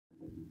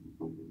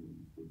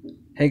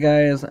Hey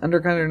guys,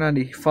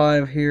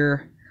 Underkinder95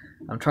 here.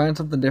 I'm trying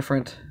something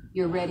different.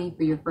 You're ready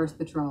for your first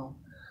patrol.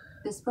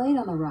 Displayed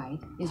on the right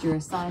is your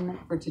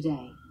assignment for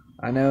today.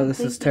 I know this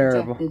is Complete the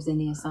terrible, objectives in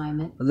the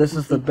assignment. but this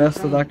is the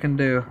best that I can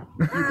do.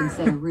 You can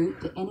set a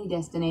route to any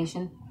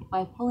destination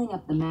by pulling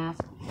up the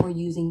map or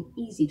using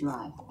Easy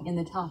Drive in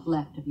the top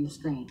left of your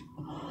screen.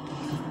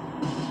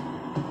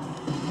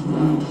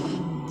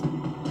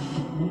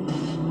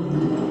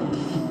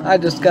 I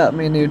just got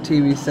me a new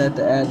TV set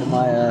to add to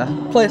my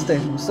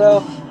PlayStation, so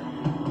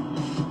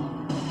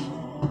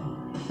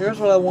here's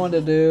what I wanted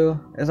to do,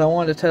 is I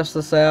wanted to test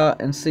this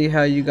out and see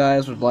how you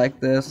guys would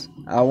like this.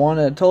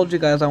 Told you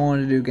guys I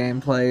wanted to do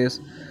gameplays.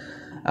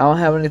 I don't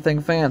have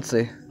anything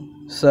fancy,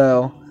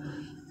 so,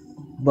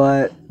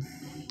 but,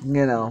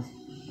 you know,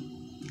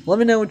 let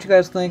me know what you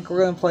guys think. We're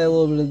going to play a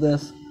little bit of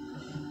this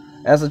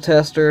as a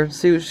tester,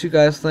 see what you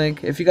guys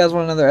think. If you guys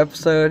want another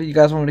episode, you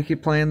guys want me to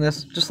keep playing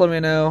this, just let me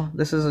know.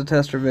 This is a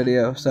tester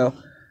video, so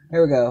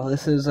here we go.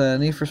 This is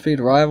Need for Speed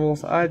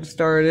Rivals. I just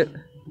started it,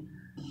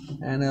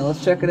 and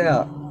let's check it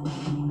out.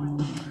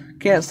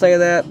 Can't say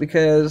that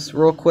because,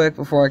 real quick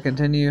before I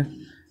continue,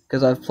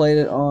 because I've played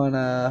it on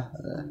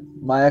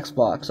my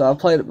Xbox, so I've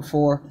played it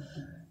before,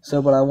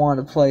 but I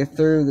wanted to play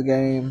through the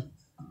game,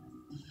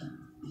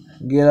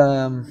 get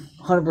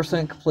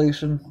 100%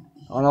 completion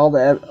on all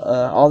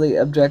the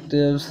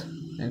objectives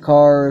and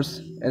cars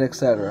and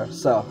etc.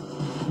 So,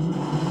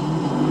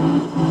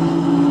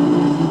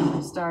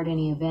 To start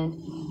any event,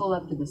 pull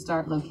up to the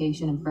start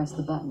location and press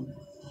the button.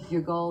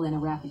 Your goal in a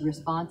rapid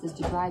response is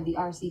to drive the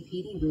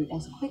RCPD route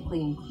as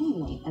quickly and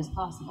cleanly as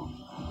possible.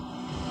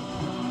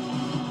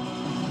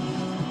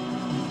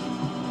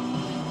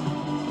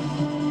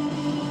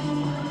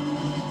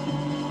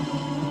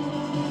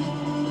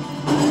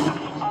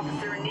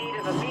 Officer in need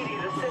of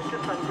immediate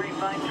assistance on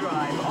Grapevine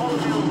Drive. All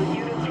available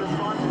units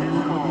respond to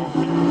this call.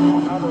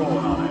 I'm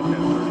rolling on it,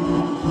 1030.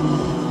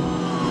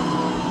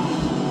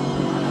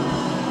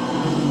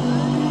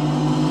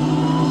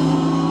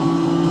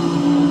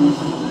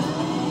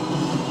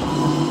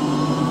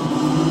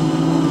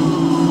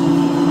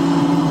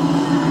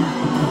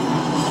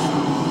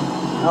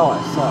 oh,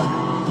 I suck.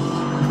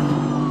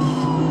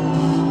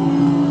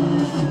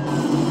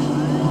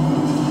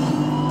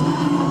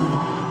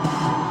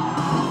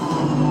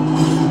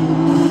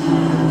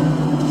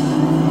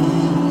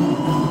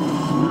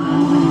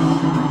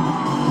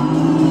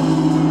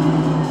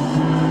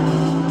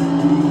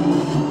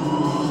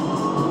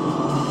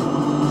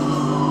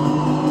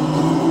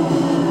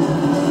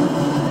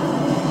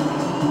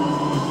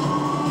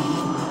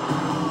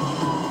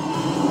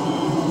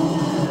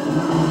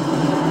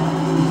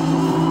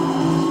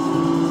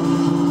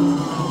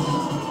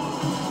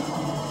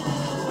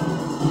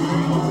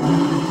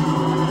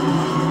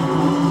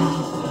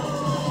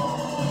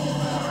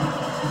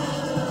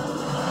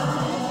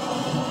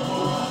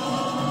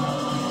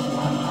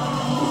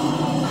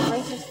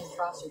 Racers can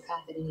cross your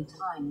path at any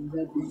time in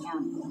Redwood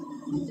County.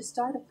 To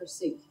start a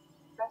pursuit,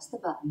 press the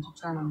button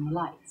to turn on your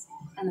lights,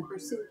 and the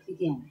pursuit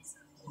begins.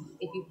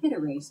 If you hit a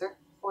racer,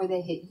 or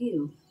they hit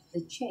you,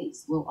 the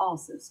chase will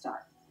also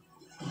start.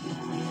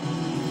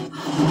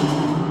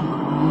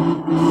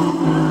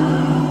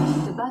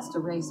 To bust a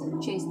racer,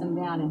 chase them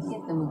down and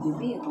hit them with your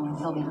vehicle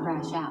until they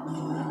crash out,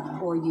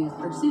 or use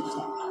Pursuit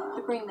Tech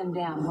to bring them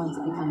down once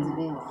it becomes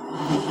available.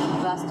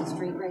 To bust a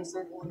street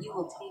racer, you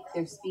will take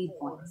their speed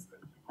points.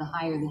 The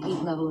higher the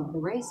heat level of the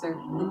racer,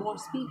 the more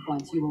speed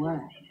points you will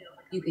earn.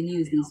 You can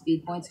use these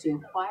speed points to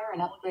acquire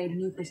and upgrade a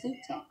new Pursuit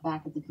Tech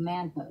back at the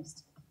command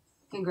post.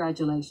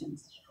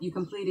 Congratulations, you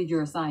completed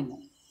your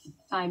assignment.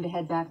 Time to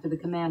head back to the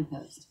command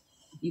post.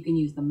 You can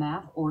use the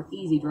map or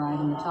Easy Drive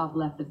in the top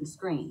left of the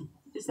screen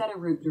to set a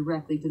route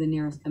directly to the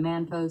nearest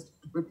command post,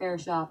 repair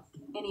shop,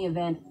 any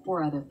event,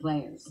 or other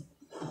players.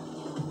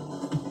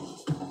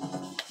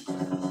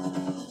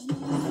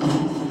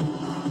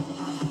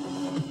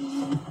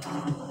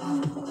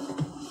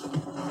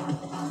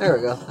 There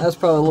we go. That's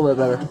probably a little bit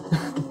better.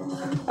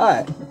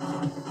 Alright.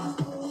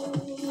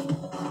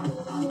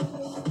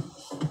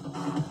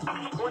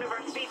 One of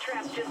our speed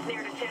traps just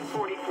near to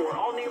 1044.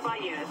 All nearby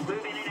units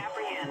move in and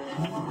apprehend.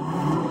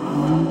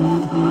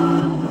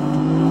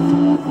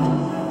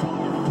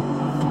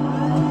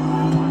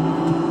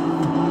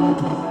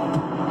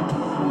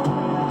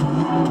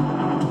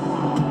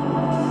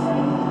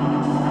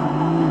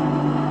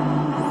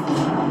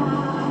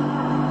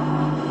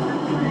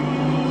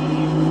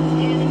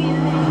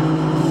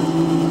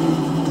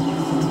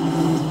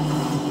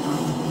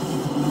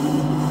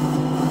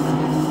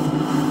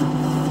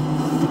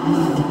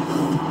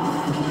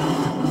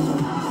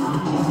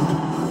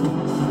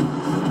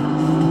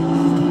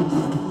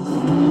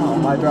 Oh,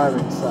 my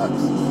driving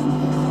sucks.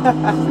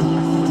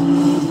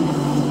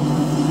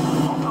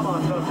 Come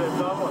on, Sunset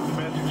Tom, on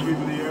domestic sweep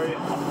of the area.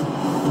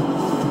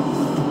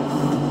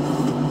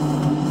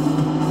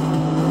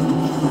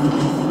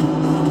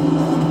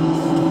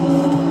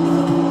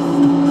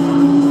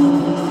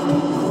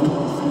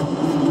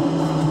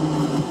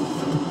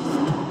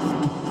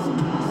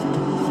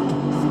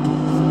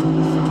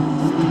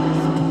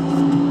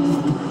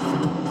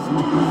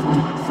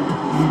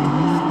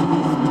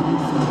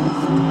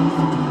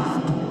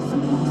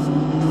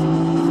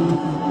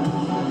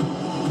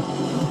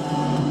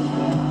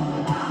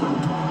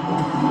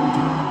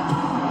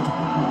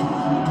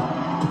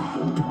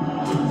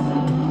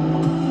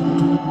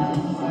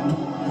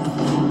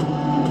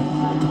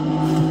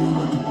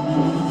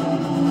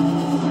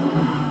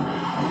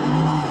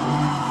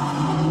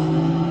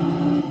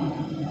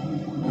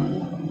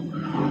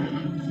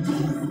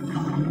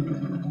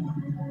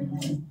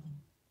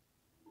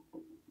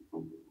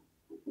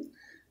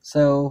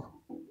 So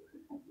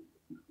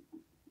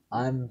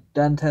I'm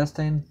done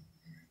testing.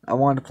 I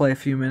wanted to play a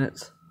few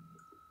minutes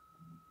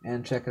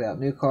and check it out.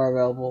 New car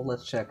available.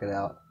 Let's check it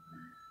out.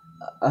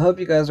 I hope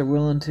you guys are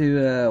willing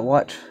to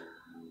watch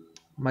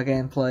my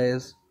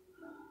gameplays.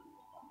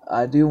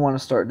 I do want to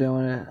start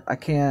doing it. I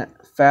can't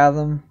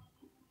fathom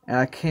and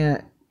I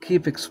can't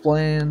keep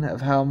explaining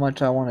of how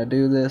much I want to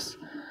do this,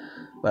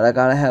 but I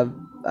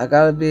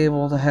gotta be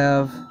able to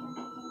have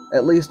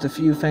at least a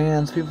few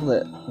fans, people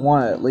that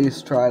want to at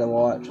least try to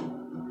watch,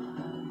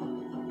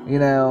 you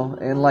know,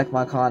 and like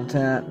my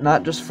content,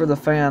 not just for the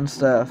fan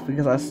stuff,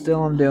 because I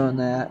still am doing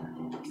that.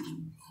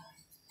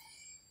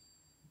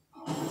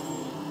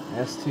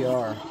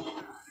 STR,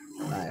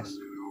 nice.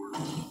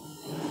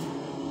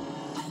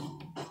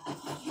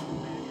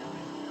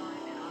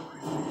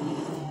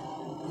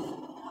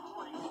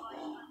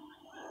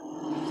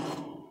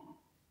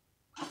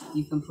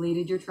 You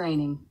completed your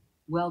training.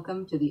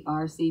 Welcome to the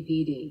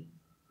RCPD.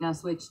 Now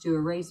switch to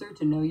Eraser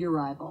to know your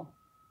rival.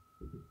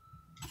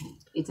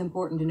 It's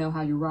important to know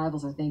how your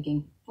rivals are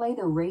thinking. Play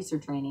the racer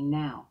training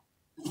now.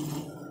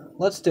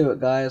 Let's do it,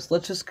 guys.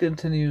 Let's just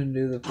continue and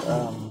do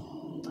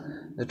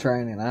the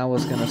training. I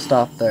was gonna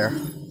stop there.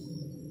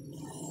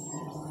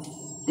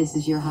 This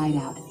is your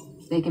hideout.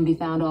 They can be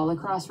found all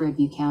across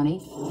Redview County,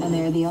 and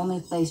they're the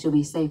only place you'll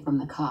be safe from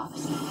the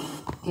cops.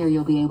 Here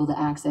you'll be able to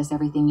access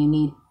everything you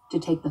need to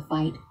take the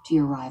fight to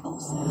your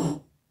rivals.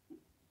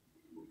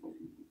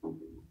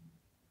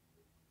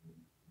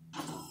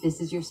 This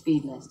is your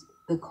speed list,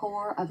 the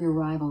core of your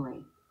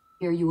rivalry.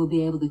 Here you will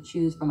be able to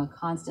choose from a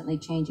constantly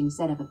changing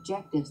set of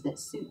objectives that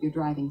suit your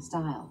driving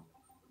style.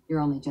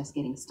 You're only just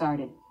getting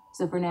started,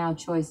 so for now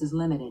choice is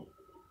limited.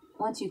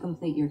 Once you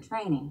complete your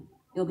training,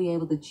 you'll be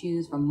able to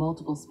choose from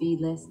multiple speed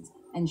lists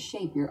and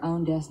shape your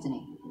own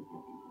destiny.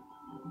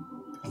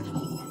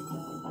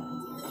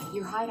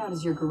 Your hideout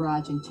is your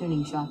garage and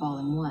tuning shop all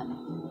in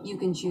one. You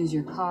can choose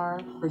your car,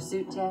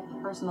 pursuit tech,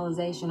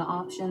 personalization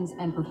options,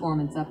 and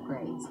performance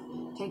upgrades.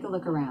 Take a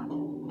look around,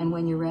 and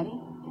when you're ready,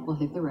 we'll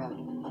hit the road.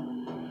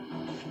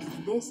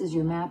 This is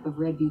your map of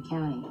Redview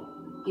County.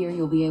 Here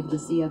you'll be able to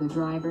see other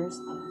drivers,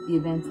 the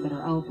events that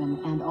are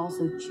open, and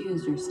also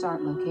choose your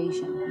start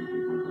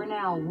location. For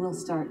now, we'll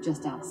start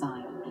just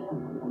outside.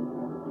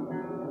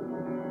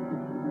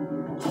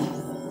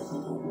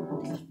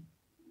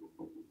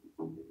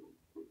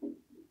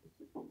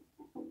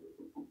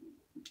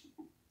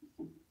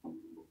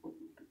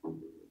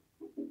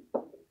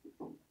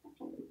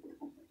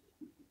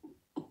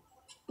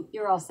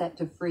 You're all set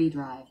to free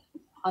drive.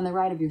 On the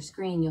right of your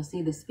screen, you'll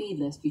see the speed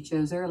list you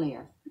chose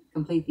earlier.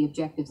 Complete the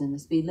objectives in the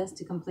speed list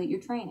to complete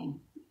your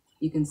training.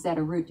 You can set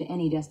a route to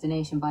any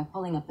destination by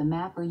pulling up the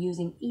map or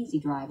using Easy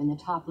Drive in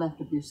the top left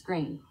of your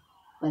screen.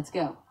 Let's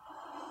go.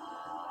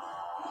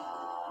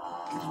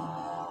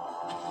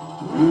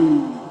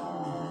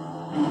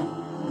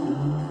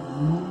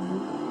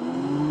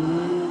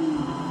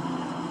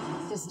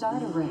 To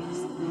start a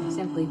race,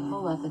 simply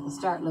pull up at the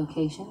start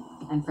location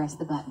and press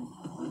the button.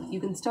 You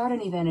can start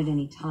an event at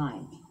any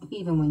time,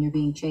 even when you're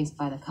being chased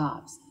by the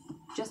cops.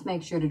 Just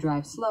make sure to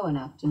drive slow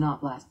enough to not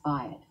blast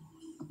by it.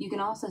 You can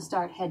also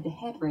start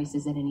head-to-head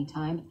races at any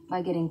time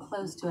by getting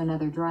close to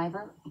another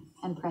driver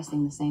and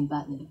pressing the same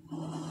button.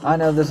 I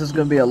know this is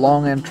going to be a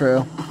long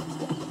intro.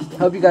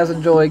 Hope you guys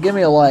enjoy. Give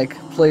me a like,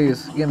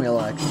 please. Give me a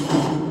like.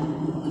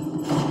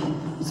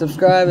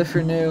 Subscribe if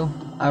you're new.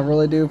 I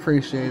really do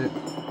appreciate it.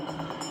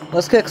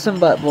 Let's kick some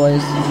butt,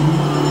 boys.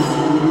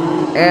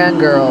 And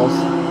girls.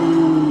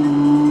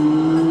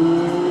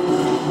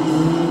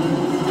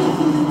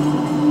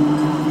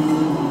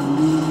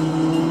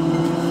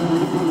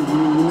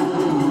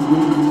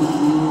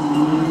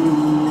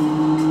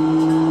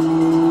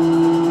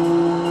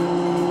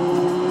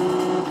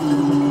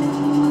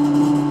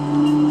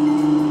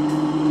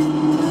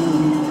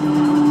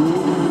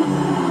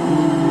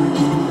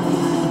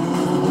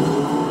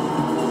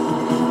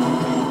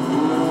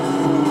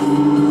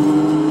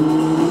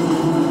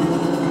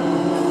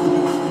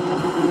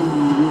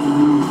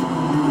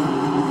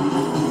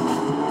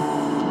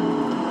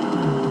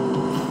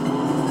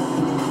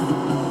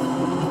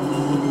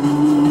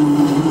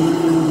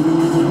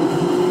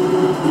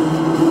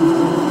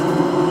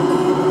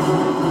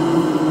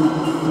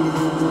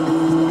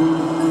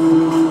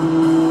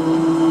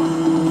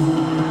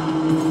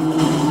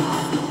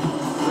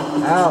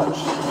 Ouch.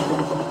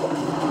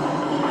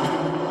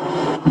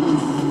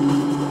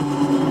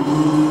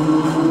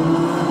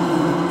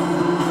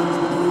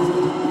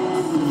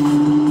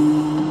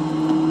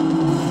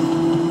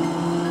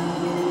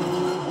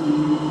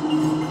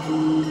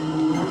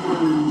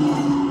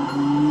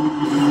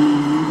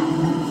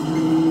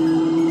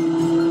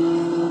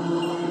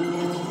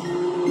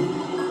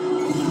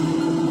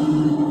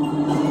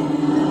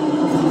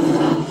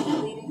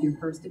 Completed your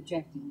first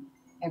objective.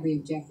 Every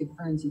objective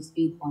earns you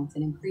speed points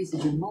and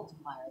increases your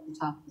multiplier at the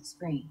top of the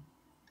screen.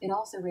 It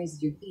also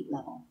raises your heat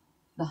level.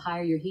 The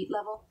higher your heat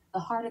level, the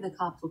harder the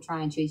cops will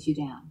try and chase you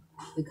down.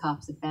 The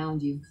cops have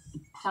found you.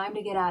 Time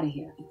to get out of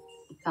here.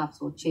 The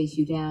cops will chase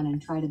you down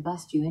and try to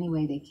bust you any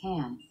way they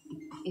can.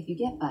 If you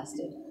get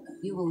busted,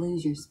 You will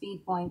lose your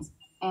speed points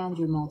and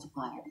your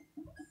multiplier.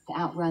 To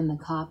outrun the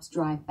cops,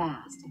 drive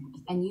fast,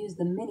 and use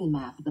the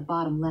mini-map at the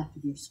bottom left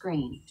of your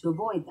screen to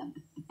avoid them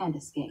and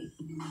escape.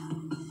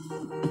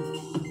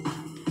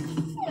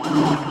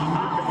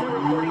 Officer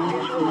reporting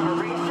visual on a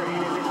racer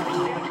and is in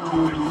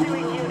pursuit.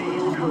 Pursuing unit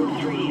is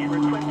code 3 and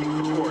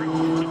requesting support.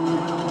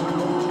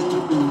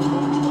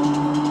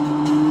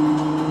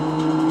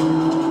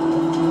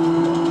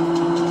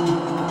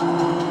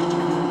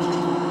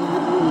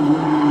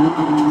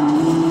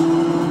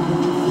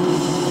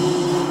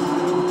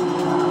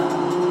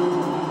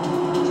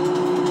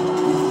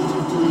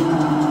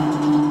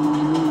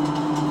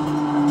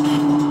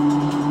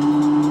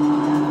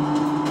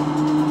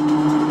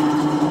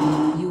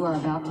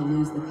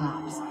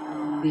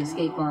 The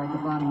escape bar at the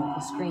bottom of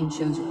the screen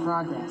shows your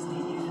progress.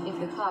 If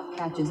the cop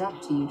catches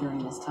up to you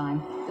during this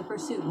time, the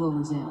pursuit will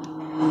resume.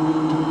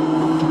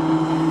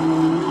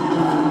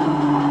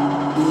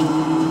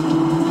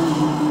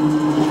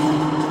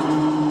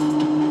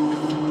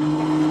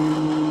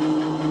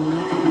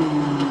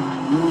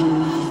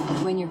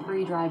 When you're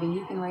free driving,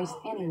 you can race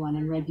anyone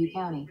in Redview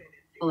County.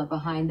 Pull up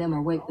behind them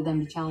or wait for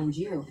them to challenge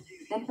you.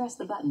 Then press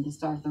the button to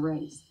start the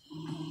race.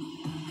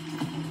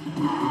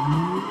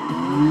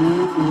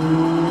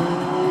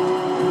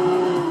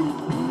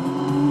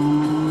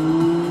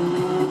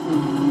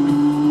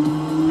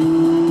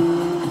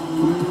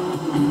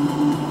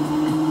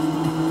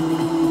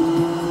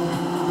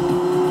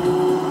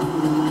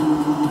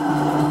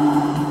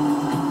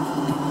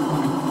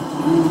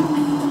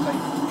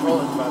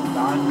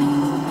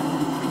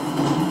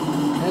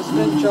 It's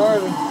been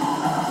charging.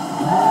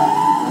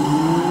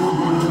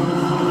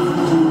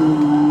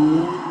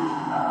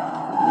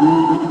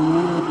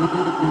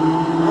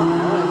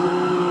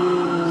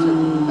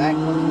 Back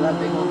onto that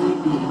big old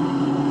TV.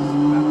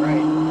 About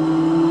right.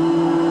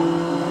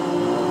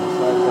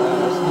 Besides that,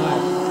 that's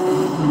nice.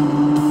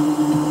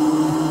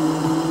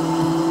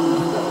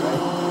 Is that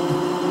right?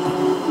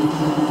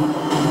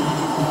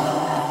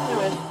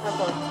 Anyways, have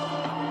fun.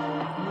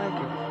 Thank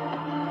you.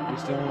 You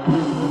still want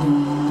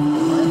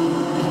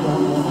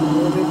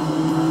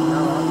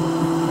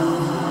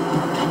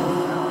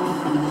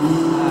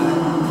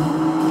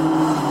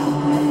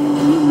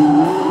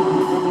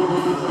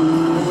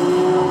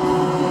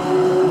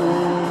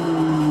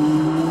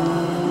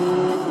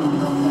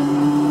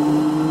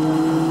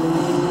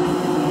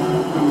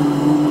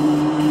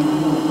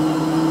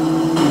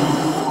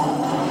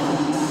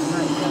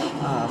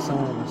some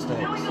of the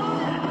mistakes.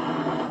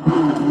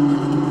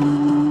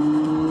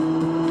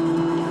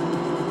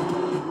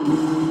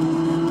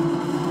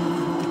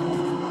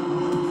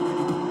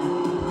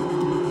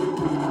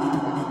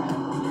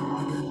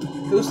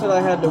 Who said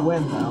I had to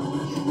win now?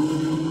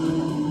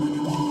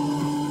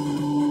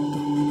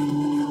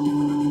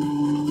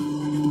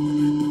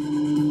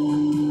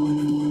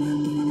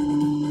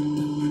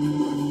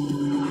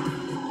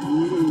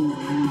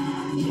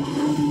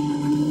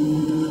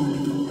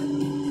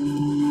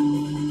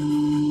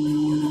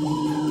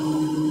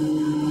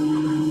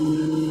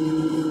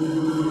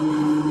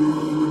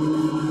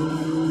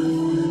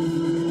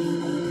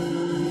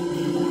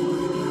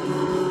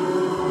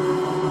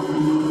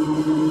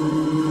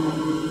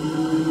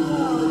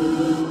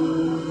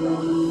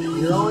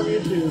 You're on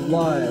YouTube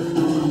live.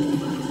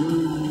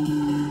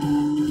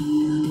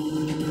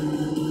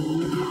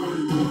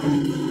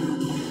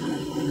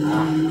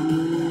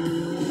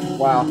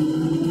 Wow,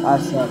 I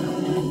suck.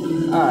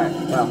 Alright,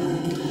 well,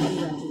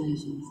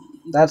 Congratulations.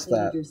 You That's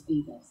completed that. your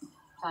speed race.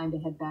 Time to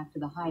head back to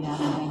the hideout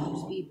and bank your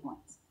speed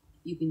points.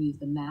 You can use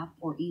the map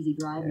or easy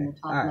drive in the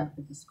top Alright. left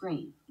of the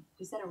screen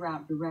to set a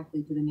route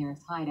directly to the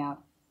nearest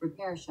hideout,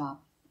 repair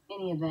shop,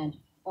 any event,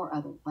 or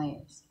other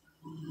players.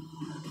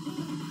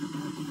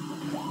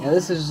 yeah,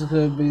 this is just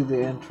gonna be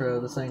the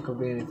intro. This ain't gonna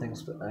be anything,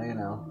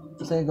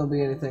 this ain't gonna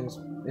be anything,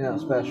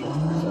 special,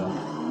 so.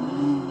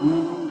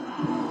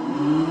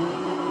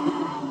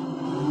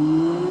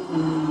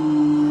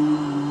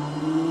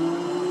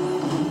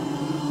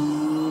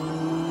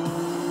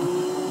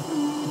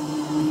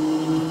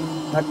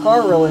 That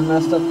car really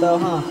messed up though,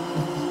 huh?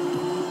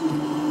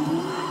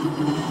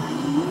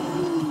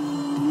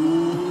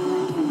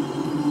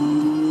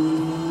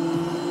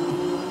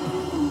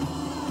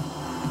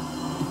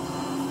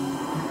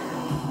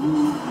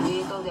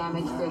 Vehicle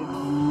damage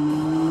critical.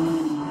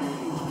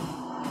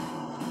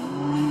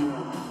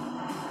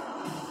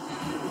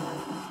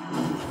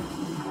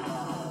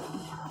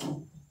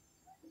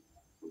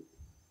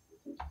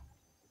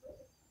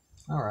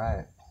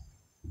 Alright.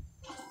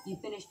 You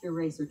finished your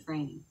racer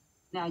training.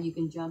 Now you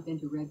can jump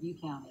into Redview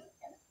County.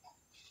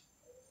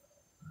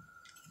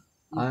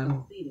 You've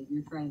completed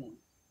your training.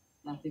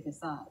 Now pick a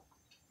side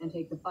and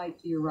take the fight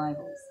to your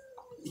rivals.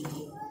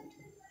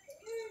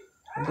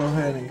 I'll go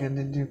ahead and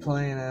continue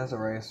playing as a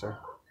racer.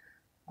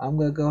 I'm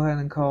gonna go ahead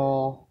and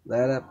call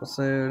that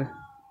episode,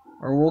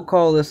 or we'll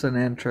call this an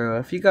intro.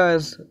 If you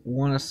guys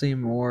want to see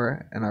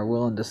more and are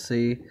willing to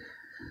see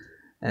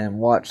and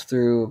watch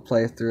through a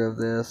playthrough of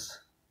this,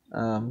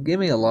 give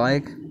me a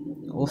like.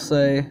 We'll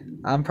say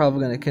I'm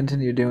probably going to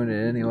continue doing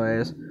it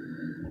anyways.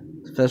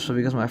 especially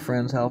because my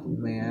friend's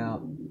helping me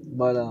out.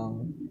 But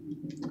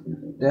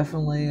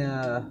definitely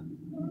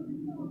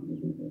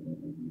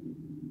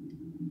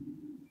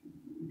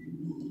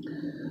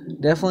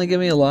definitely give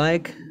me a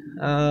like.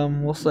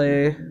 We'll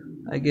say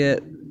I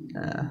get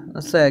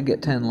let's say I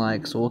get 10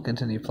 likes, so we'll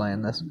continue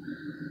playing this.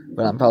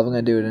 But I'm probably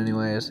gonna do it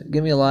anyways.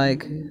 Give me a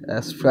like,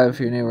 subscribe if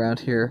you're new around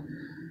here.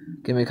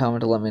 Give me a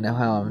comment to let me know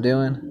how I'm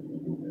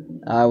doing.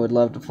 I would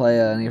love to play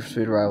Need for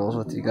Speed Rivals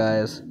with you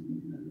guys.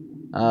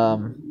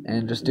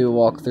 And just do a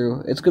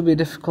walkthrough. It's going to be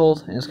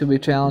difficult, and it's going to be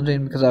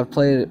challenging, because I've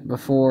played it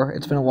before.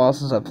 It's been a while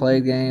since I've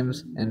played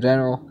games, in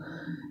general.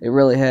 It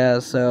really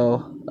has,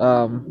 so,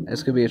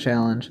 it's going to be a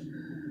challenge.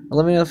 But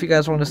let me know if you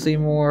guys want to see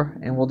more,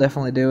 and we'll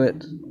definitely do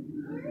it.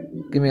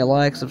 Give me a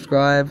like,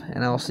 subscribe,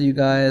 and I'll see you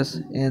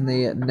guys in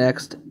the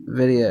next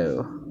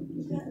video.